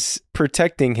is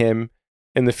protecting him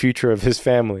in the future of his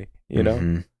family, you know?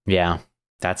 Mm-hmm. Yeah.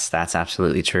 That's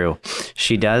absolutely true.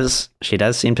 She does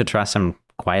seem to trust him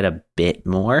quite a bit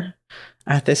more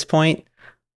at this point.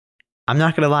 I'm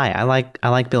not gonna lie, I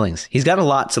like Billings. He's got a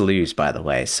lot to lose, by the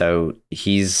way. So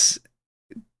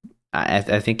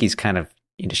I think he's kind of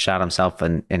shot himself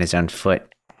in his own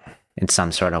foot in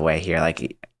some sort of way here.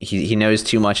 Like he knows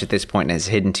too much at this point and has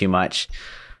hidden too much,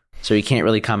 so he can't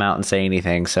really come out and say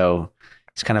anything. So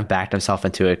he's kind of backed himself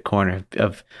into a corner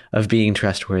of being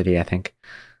trustworthy, I think.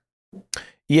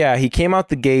 Yeah, he came out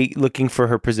the gate looking for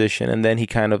her position, and then he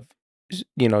kind of,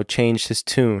 changed his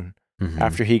tune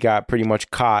after he got pretty much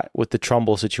caught with the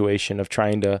Trumbull situation of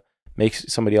trying to make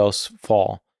somebody else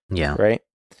fall. Yeah. Right?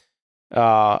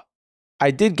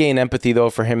 I did gain empathy, though,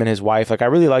 for him and his wife. Like, I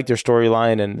really liked their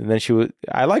storyline, and then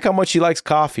I like how much she likes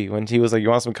coffee. When he was like, "You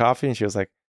want some coffee?" And she was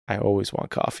like, "I always want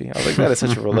coffee." I was like, that is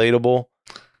such a relatable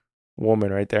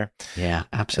woman right there. Yeah,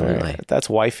 absolutely. That's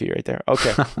wifey right there.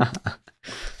 Okay.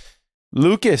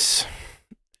 Lucas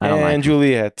and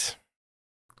Juliet.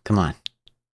 Come on.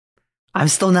 I'm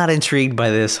still not intrigued by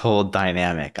this whole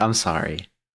dynamic. I'm sorry.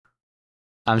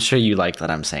 I'm sure you like that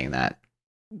I'm saying that.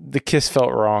 The kiss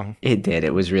felt wrong. It did.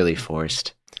 It was really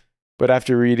forced. But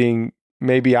after reading,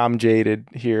 maybe I'm jaded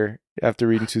here. After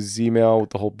reading Susan's email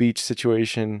with the whole beach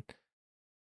situation,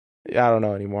 I don't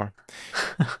know anymore.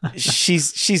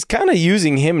 She's kind of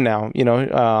using him now,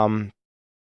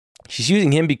 she's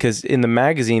using him because in the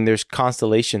magazine there's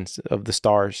constellations of the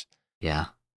stars. Yeah.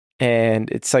 And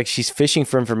it's like she's fishing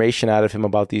for information out of him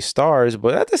about these stars,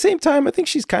 but at the same time, I think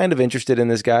she's kind of interested in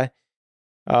this guy.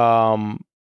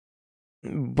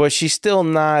 But she's still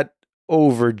not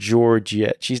over George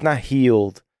yet. She's not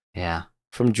healed. Yeah.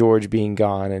 From George being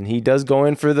gone, and he does go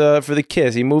in for the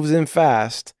kiss. He moves in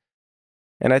fast,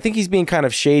 and I think he's being kind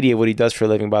of shady at what he does for a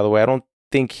living. By the way, I don't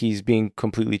think he's being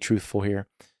completely truthful here.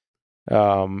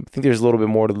 I think there's a little bit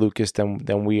more to Lucas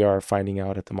than we are finding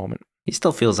out at the moment. He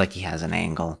still feels like he has an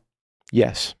angle.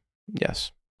 Yes.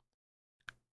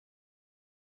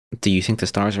 Do you think the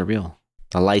stars are real?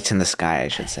 The lights in the sky, I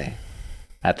should say,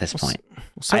 at this point.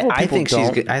 I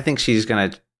think she's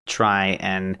gonna try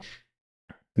and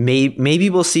maybe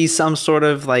we'll see some sort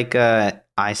of like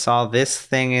I saw this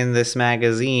thing in this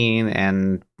magazine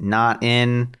and not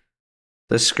in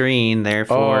the screen,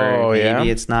 therefore maybe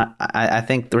it's not. I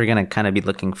think we're gonna kind of be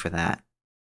looking for that.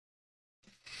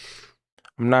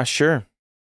 I'm not sure.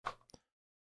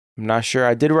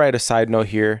 I did write a side note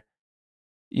here,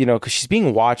 because she's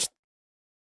being watched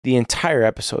the entire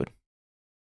episode.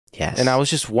 Yes. And I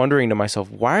was just wondering to myself,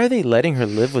 why are they letting her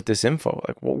live with this info?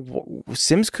 Like,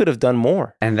 Sims could have done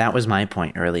more. And that was my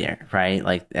point earlier, right?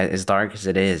 Like, as dark as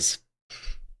it is,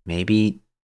 maybe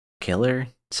kill her,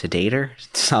 sedate her,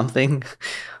 something.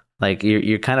 Like,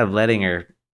 you're kind of letting her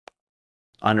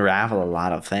unravel a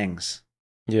lot of things.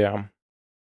 Yeah.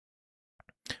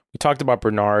 We talked about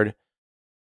Bernard.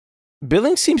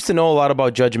 Billings seems to know a lot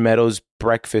about Judge Meadows'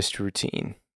 breakfast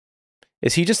routine.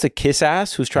 Is he just a kiss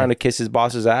ass who's trying to kiss his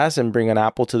boss's ass and bring an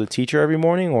apple to the teacher every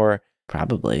morning? Or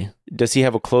probably does he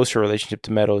have a closer relationship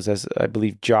to Meadows, as I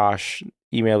believe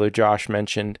emailer Josh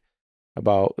mentioned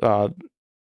about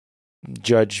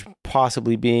Judge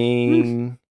possibly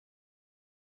being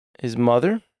his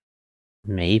mother?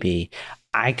 Maybe.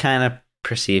 I kind of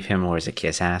perceive him more as a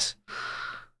kiss ass.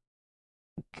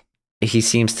 He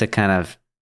seems to kind of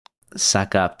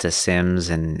suck up to Sims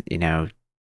and,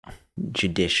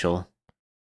 judicial.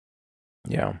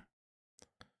 Yeah.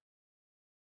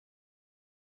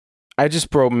 I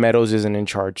just wrote Meadows isn't in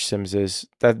charge, Sims is.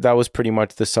 That was pretty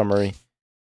much the summary.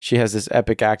 She has this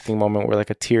epic acting moment where like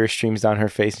a tear streams down her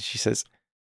face and she says,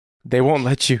 "They won't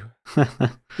let you."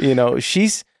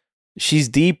 She's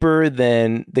deeper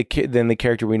than the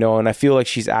character we know, and I feel like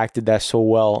she's acted that so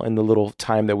well in the little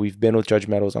time that we've been with Judge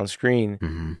Meadows on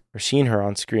screen or seen her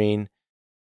on screen.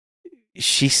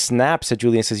 She snaps at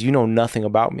Julie and says, "You know nothing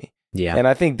about me." Yeah. And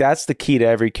I think that's the key to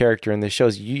every character in this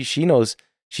show. She knows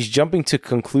she's jumping to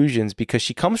conclusions because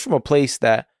she comes from a place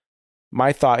that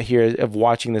my thought here of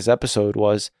watching this episode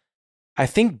was, I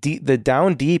think the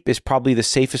down deep is probably the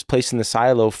safest place in the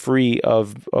silo, free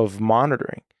of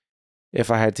monitoring,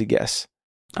 if I had to guess.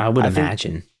 I would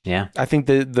imagine. Yeah. I think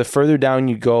the further down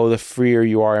you go, the freer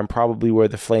you are, and probably where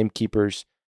the Flame Keepers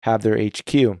have their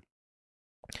HQ.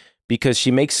 Because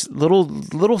she makes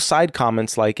little side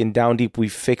comments like, in Down Deep, we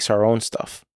fix our own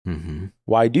stuff. Mm-hmm.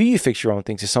 Why do you fix your own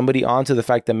things? Is somebody onto the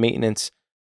fact that maintenance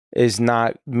is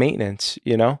not maintenance,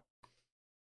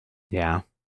 Yeah.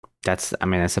 That's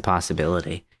a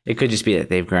possibility. It could just be that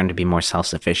they've grown to be more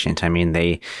self-sufficient. I mean,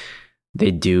 they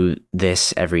do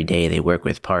this every day. They work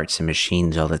with parts and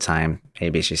machines all the time.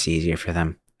 Maybe it's just easier for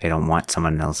them. They don't want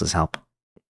someone else's help.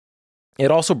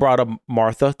 It also brought up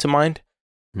Martha to mind.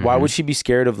 Mm-hmm. Why would she be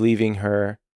scared of leaving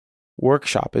her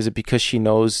workshop? Is it because she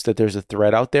knows that there's a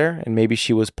threat out there and maybe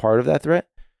she was part of that threat?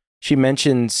 She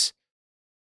mentions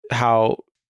how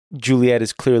Juliet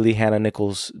is clearly Hannah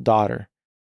Nichols' daughter.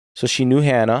 So she knew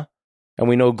Hannah, and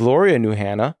we know Gloria knew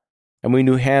Hannah, and we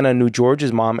knew Hannah knew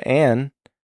George's mom, Anne,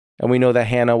 and we know that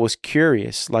Hannah was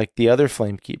curious like the other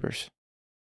Flame Keepers.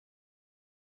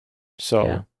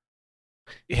 So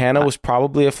Hannah was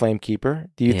probably a Flame Keeper.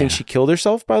 Do you think she killed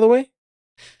herself, by the way?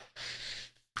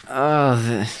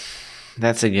 Oh,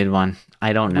 that's a good one.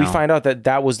 I don't know. We find out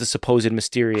that was the supposed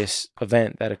mysterious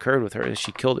event that occurred with her, is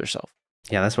she killed herself.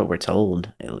 Yeah, that's what we're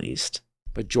told, at least.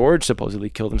 But George supposedly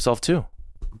killed himself too.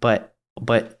 But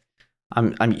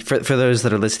I'm for those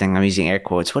that are listening, I'm using air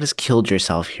quotes. What does "killed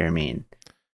yourself" here mean?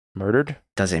 Murdered?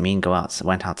 Does it mean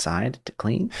went outside to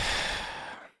clean?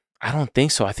 I don't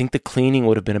think so. I think the cleaning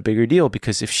would have been a bigger deal,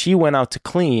 because if she went out to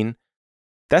clean,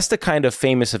 that's the kind of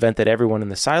famous event that everyone in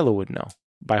the silo would know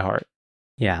by heart.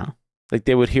 Yeah. Like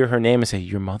they would hear her name and say,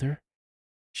 "Your mother?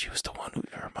 She was the one who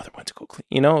her mother went to go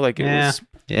clean." Like it was.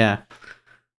 Yeah.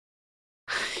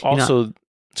 Also,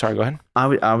 sorry, go ahead.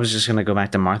 I was just going to go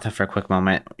back to Martha for a quick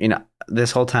moment.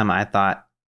 This whole time I thought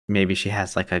maybe she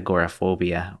has like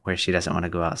agoraphobia where she doesn't want to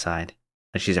go outside.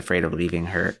 Like she's afraid of leaving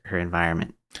her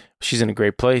environment. She's in a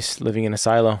great place living in a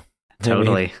silo.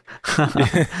 Totally.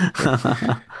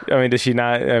 Does she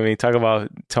not? Talk about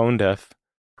tone deaf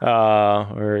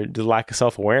or the lack of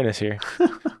self-awareness here.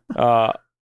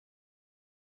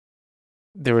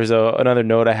 There was another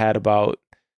note I had about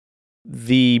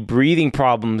the breathing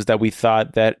problems that we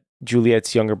thought that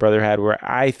Juliet's younger brother had, where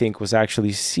I think was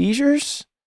actually seizures.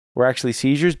 Were actually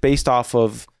seizures based off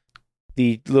of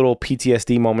the little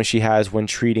PTSD moment she has when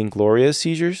treating Gloria's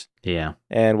seizures. Yeah.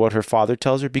 And what her father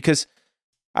tells her, because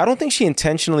I don't think she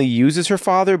intentionally uses her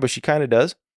father, but she kind of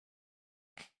does.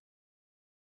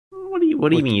 What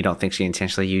do you mean you don't think she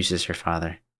intentionally uses her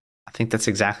father? I think that's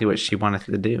exactly what she wanted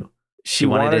to do. She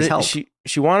wanted his help.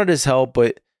 She wanted his help,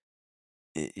 but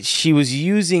she was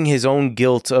using his own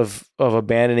guilt of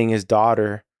abandoning his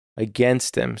daughter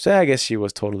against him. So I guess she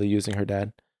was totally using her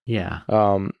dad. Yeah.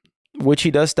 Which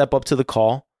he does step up to the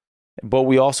call. But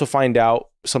we also find out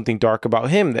something dark about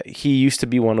him, that he used to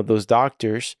be one of those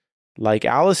doctors, like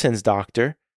Allison's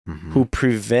doctor, who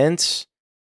prevents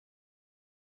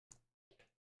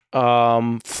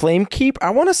Flame Keep. I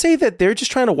want to say that they're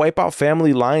just trying to wipe out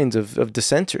family lines of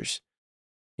dissenters.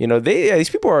 These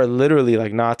people are literally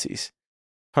like Nazis,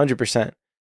 100%.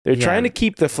 They're trying to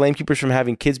keep the Flame Keepers from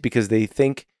having kids because they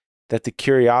think that the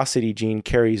curiosity gene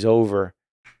carries over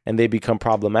and they become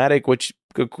problematic, which,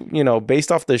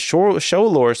 based off the show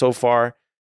lore so far,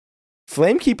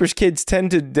 Flame Keepers kids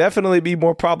tend to definitely be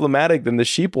more problematic than the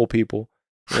sheeple people,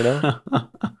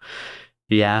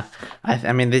 Yeah.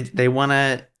 They want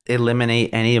to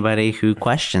eliminate anybody who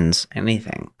questions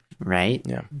anything, right?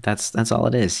 Yeah. That's all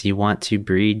it is. You want to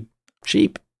breed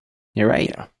sheep. You're right.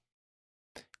 Yeah.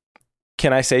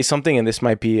 Can I say something? And this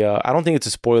might be, I don't think it's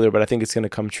a spoiler, but I think it's going to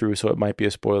come true, so it might be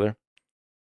a spoiler.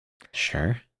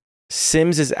 Sure.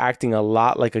 Sims is acting a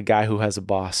lot like a guy who has a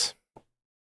boss.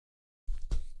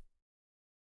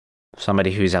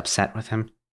 Somebody who's upset with him?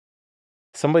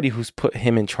 somebody who's put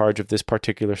him in charge of this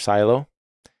particular silo,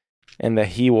 and that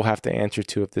he will have to answer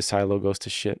to if this silo goes to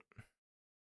shit.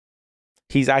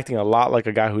 He's acting a lot like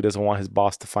a guy who doesn't want his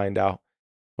boss to find out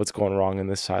what's going wrong in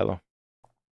this silo.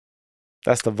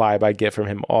 That's the vibe I get from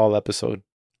him all episode.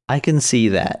 I can see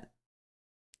that.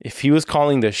 If he was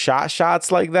calling the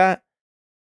shots like that,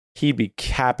 he'd be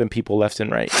capping people left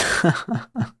and right.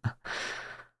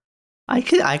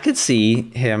 I could see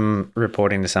him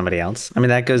reporting to somebody else. I mean,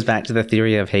 that goes back to the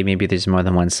theory of, hey, maybe there's more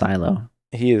than one silo.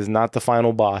 He is not the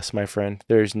final boss, my friend.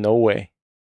 There's no way.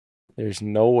 There's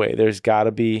no way. There's got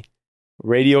to be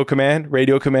radio command.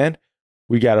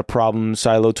 We got a problem,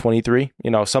 silo 23.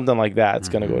 Something like that. It's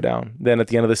going to go down. Then at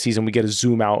the end of the season, we get a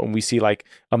zoom out and we see like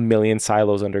 1 million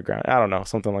silos underground. I don't know.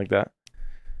 Something like that.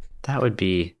 That would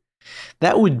be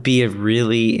a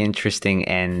really interesting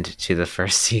end to the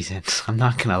first season. I'm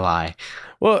not going to lie.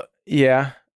 Well,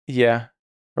 yeah.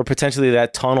 Or potentially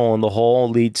that tunnel in the hole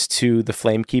leads to the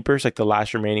Flame Keepers, like the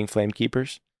last remaining Flame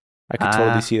Keepers. I could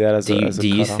totally see that as a Do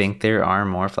you think there are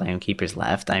more Flame Keepers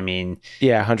left? I mean...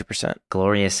 Yeah, 100%.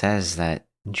 Gloria says that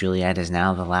Juliet is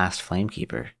now the last Flame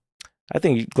Keeper. I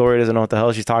think Gloria doesn't know what the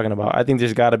hell she's talking about. I think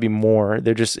there's got to be more.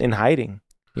 They're just in hiding.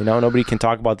 Nobody can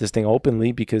talk about this thing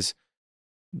openly because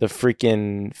the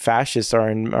freaking fascists are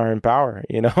in power,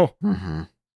 Mm-hmm.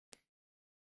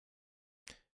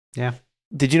 Yeah.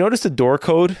 Did you notice the door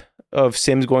code of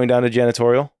Sims going down to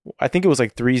janitorial? I think it was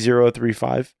like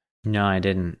 3035. No, I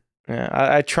didn't. Yeah,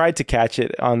 I tried to catch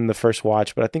it on the first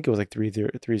watch, but I think it was like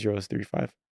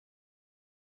 3035.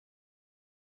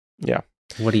 Yeah.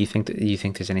 What do you think? You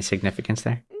think there's any significance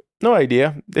there? No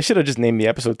idea. They should have just named the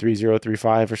episode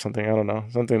 3035 or something. I don't know.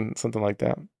 Something like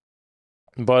that.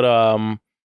 But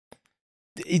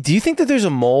do you think that there's a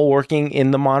mole working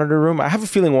in the monitor room? I have a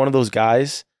feeling one of those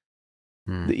guys,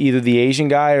 either the Asian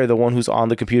guy or the one who's on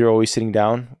the computer always sitting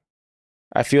down.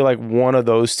 I feel like one of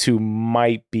those two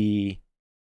might be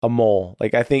a mole.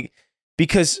 Like, I think,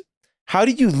 because how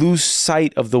did you lose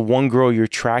sight of the one girl you're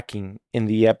tracking in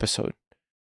the episode?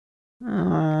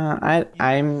 I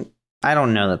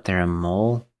don't know that they're a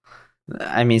mole.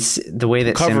 I mean, the way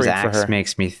that Sims acts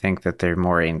makes me think that they're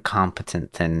more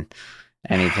incompetent than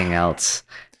anything else.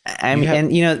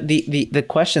 The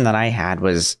question that I had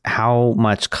was, how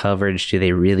much coverage do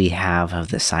they really have of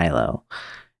the silo?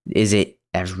 Is it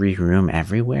every room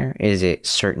everywhere? Is it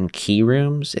certain key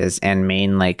rooms? And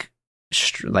main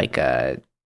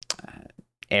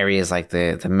areas like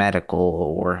the medical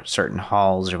or certain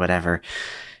halls or whatever?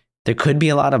 There could be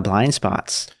a lot of blind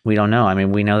spots. We don't know. I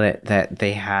mean, we know that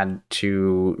they had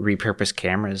to repurpose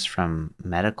cameras from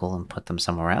medical and put them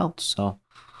somewhere else. So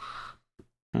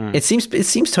it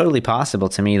seems totally possible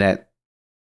to me that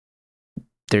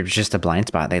there's just a blind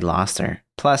spot. They lost her.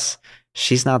 Plus,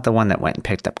 she's not the one that went and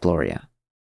picked up Gloria.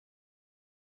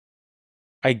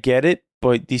 I get it,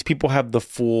 but these people have the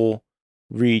full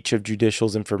reach of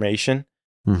Judicial's information.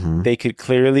 Mm-hmm. They could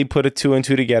clearly put a 2 and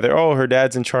 2 together. Oh, her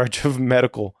dad's in charge of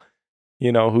medical.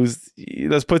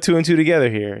 Let's put 2 and 2 together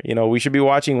here. We should be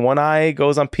watching one eye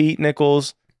goes on Pete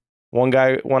Nichols, one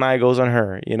eye goes on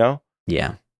her,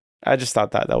 Yeah. I just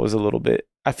thought that was a little bit,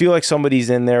 I feel like somebody's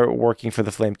in there working for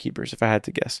the Flame Keepers, if I had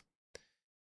to guess.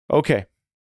 Okay.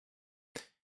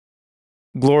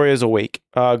 Gloria's awake.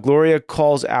 Gloria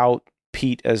calls out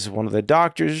Pete as one of the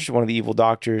doctors, one of the evil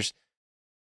doctors,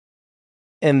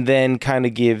 and then kind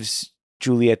of gives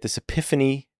Juliet this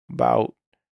epiphany about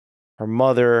her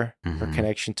mother, her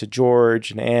connection to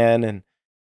George and Anne, and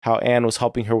how Anne was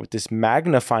helping her with this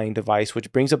magnifying device,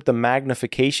 which brings up the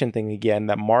magnification thing again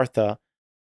that Martha,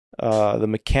 the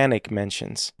mechanic,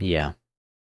 mentions. Yeah.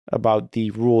 About the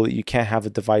rule that you can't have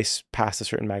a device past a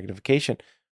certain magnification.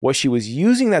 What she was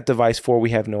using that device for,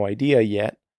 we have no idea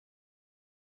yet.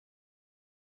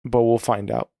 But we'll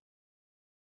find out.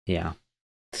 Yeah.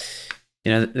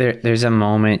 There's a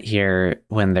moment here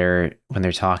when they're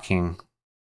talking.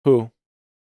 Who?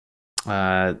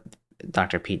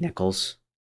 Dr. Pete Nichols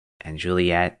and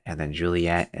Juliet, and then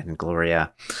Juliet and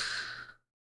Gloria,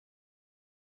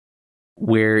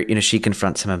 where she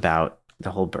confronts him about the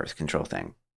whole birth control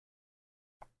thing.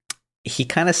 He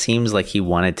kind of seems like he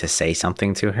wanted to say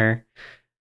something to her,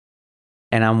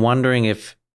 and I'm wondering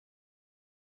if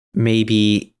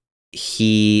maybe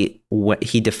he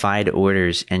defied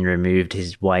orders and removed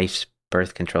his wife's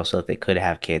birth control so that they could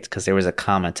have kids, because there was a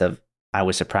comment of, I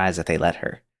was surprised that they let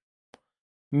her.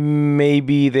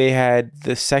 Maybe they had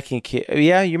the second kid.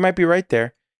 Yeah, you might be right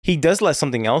there. He does let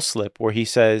something else slip where he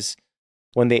says,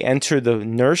 when they enter the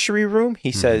nursery room,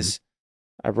 he says,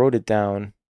 I wrote it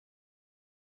down.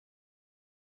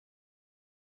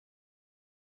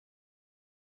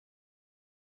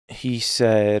 He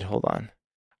said, hold on.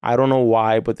 I don't know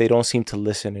why, but they don't seem to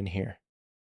listen in here.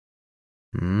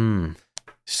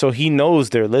 So he knows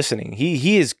they're listening.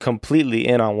 He is completely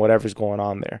in on whatever's going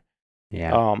on there.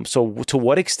 Yeah. So to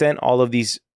what extent all of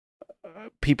these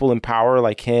people in power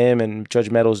like him and Judge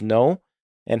Meadows know,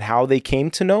 and how they came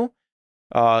to know,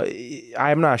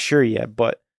 I'm not sure yet,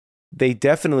 but they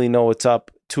definitely know it's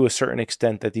up to a certain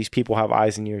extent that these people have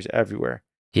eyes and ears everywhere.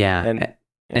 Yeah. And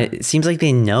it seems like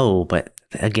they know, but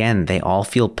again, they all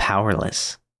feel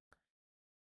powerless.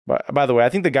 But by the way, I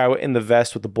think the guy in the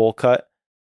vest with the bowl cut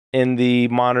in the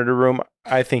monitor room,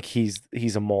 I think he's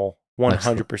a mole,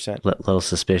 100%. Little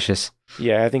suspicious.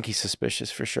 Yeah, I think he's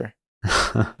suspicious for sure.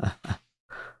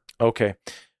 Okay.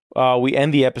 We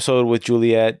end the episode with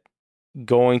Juliet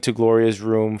going to Gloria's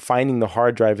room, finding the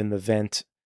hard drive in the vent,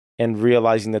 and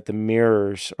realizing that the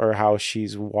mirrors are how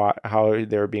how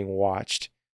they're being watched,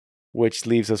 which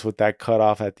leaves us with that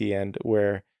cutoff at the end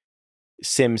where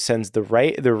Sim sends the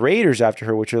raiders after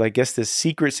her, which are, I guess, this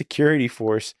secret security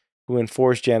force who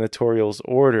enforce janitorial's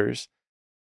orders.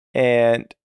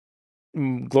 And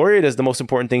Gloria does the most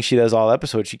important thing she does all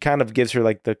episode. She kind of gives her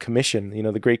like the commission,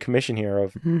 the great commission here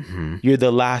of you're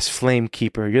the last flame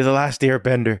keeper. You're the last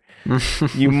airbender.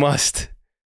 You must.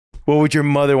 What would your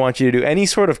mother want you to do? Any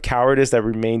sort of cowardice that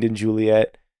remained in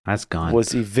Juliet that's gone.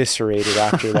 Was eviscerated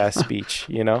after that speech,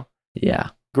 Yeah.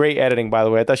 Great editing, by the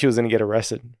way. I thought she was going to get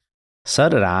arrested. So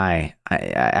did I.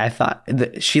 I thought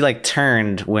she like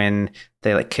turned when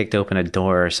they like kicked open a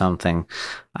door or something.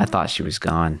 I thought she was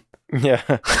gone. Yeah.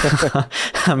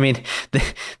 I mean,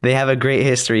 they have a great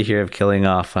history here of killing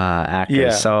off actors.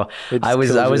 Yeah, so I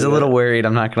was a little worried.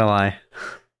 I'm not gonna lie.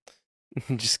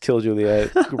 Just kill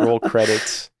Juliet. Roll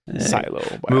credits. Silo.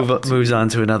 Moves on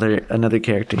to another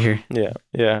character here.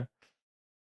 Yeah.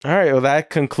 All right. Well, that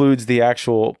concludes the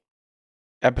actual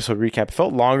episode recap. It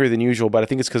felt longer than usual, but I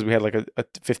think it's because we had like a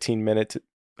 15-minute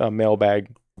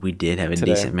mailbag. We did have a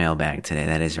decent mailbag today.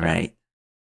 That is right.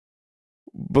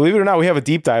 Believe it or not, we have a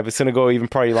deep dive. It's going to go even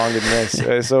probably longer than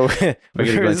this. So we're going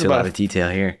to go into a lot of detail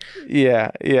here.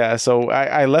 Yeah. So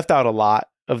I left out a lot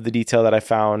of the detail that I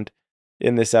found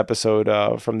in this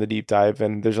episode from the deep dive.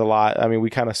 And there's a lot. I mean,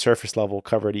 we kind of surface level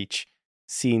covered each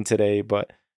scene today,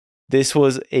 but this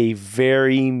was a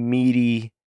very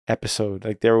meaty episode.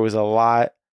 Like there was a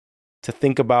lot to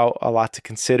think about, a lot to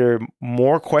consider,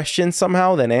 more questions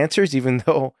somehow than answers, even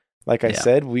though, like I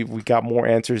said, we got more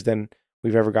answers than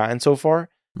we've ever gotten so far.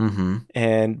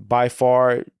 And by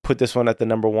far put this one at the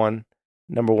number one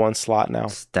slot now.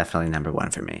 It's definitely number one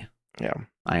for me. Yeah.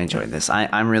 I enjoyed this.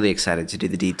 I'm really excited to do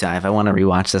the deep dive. I want to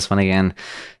rewatch this one again,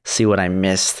 see what I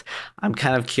missed. I'm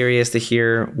kind of curious to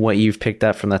hear what you've picked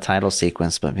up from the title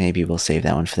sequence, but maybe we'll save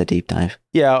that one for the deep dive.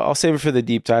 Yeah, I'll save it for the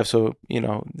deep dive. So,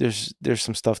 there's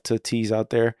some stuff to tease out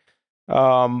there.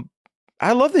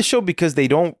 I love this show because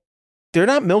they're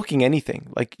not milking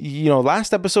anything. Like,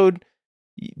 last episode,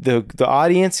 the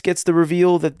audience gets the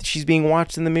reveal that she's being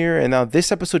watched in the mirror, and now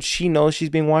this episode she knows she's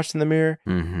being watched in the mirror.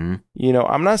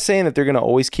 I'm not saying that they're going to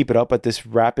always keep it up at this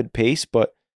rapid pace,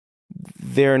 but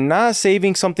they're not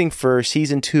saving something for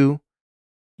season 2.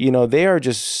 They are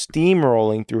just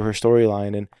steamrolling through her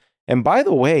storyline. And by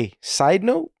the way, side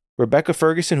note, Rebecca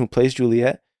Ferguson, who plays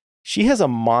Juliet, she has a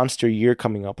monster year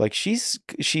coming up. Like she's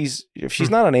if she's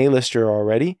not an A-lister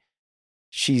already,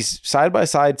 she's side by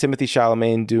side Timothée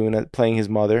Chalamet in Dune, playing his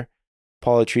mother,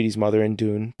 Paul Atreides' mother in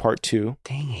Dune Part 2.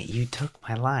 Dang it, you took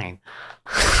my line.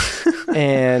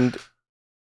 And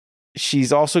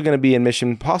she's also going to be in Mission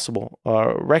Impossible,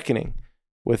 Reckoning,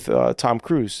 with Tom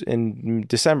Cruise in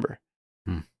December.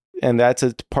 And that's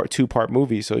a two-part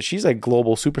movie, so she's a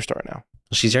global superstar now.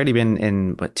 She's already been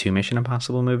in 2 Mission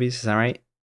Impossible movies? Is that right?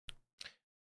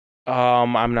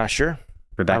 I'm not sure.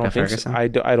 Rebecca Ferguson?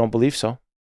 So. I don't believe so.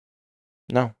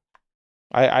 No,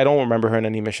 I don't remember her in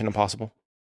any Mission Impossible.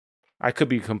 I could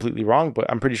be completely wrong, but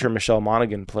I'm pretty sure Michelle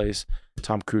Monaghan plays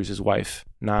Tom Cruise's wife,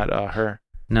 not her.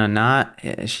 No,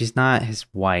 she's not his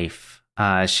wife.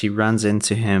 She runs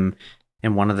into him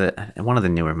in one of the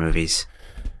newer movies.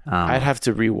 I'd have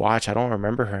to rewatch. I don't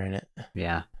remember her in it.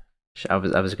 Yeah, I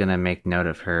was gonna make note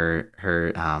of her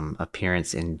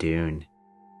appearance in Dune.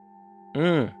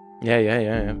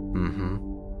 Yeah.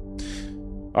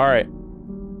 All right.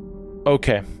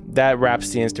 Okay, that wraps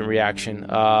the instant reaction.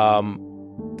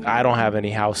 I don't have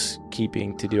any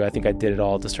housekeeping to do. I think I did it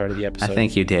all at the start of the episode. I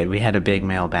think you did. We had a big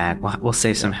mailbag. We'll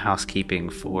save some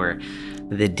housekeeping for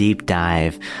the deep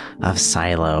dive of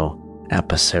Silo,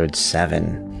 episode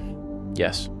 7.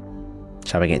 Yes.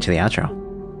 Shall we get to the outro?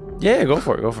 Yeah, go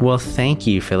for it. Well, thank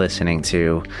you for listening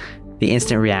to the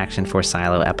instant reaction for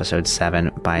Silo Episode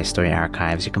 7 by Story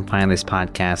Archives. You can find this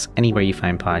podcast anywhere you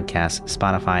find podcasts,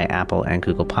 Spotify, Apple, and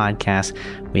Google Podcasts.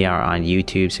 We are on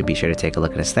YouTube, so be sure to take a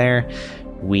look at us there.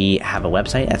 We have a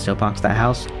website at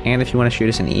soapbox.house, and if you want to shoot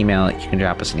us an email, you can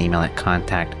drop us an email at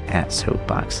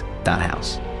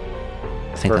contact@soapbox.house.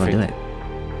 I think that'll do it.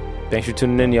 Thanks for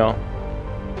tuning in, y'all.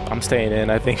 I'm staying in.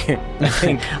 I think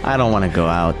I don't want to go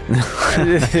out.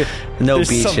 No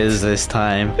beaches this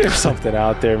time. There's something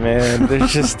out there, man.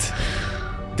 There's just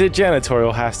the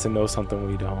janitorial has to know something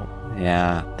we don't.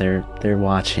 Yeah, they're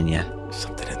watching you.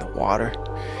 Something in the water.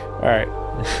 All right.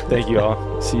 Thank you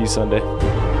all. See you Sunday.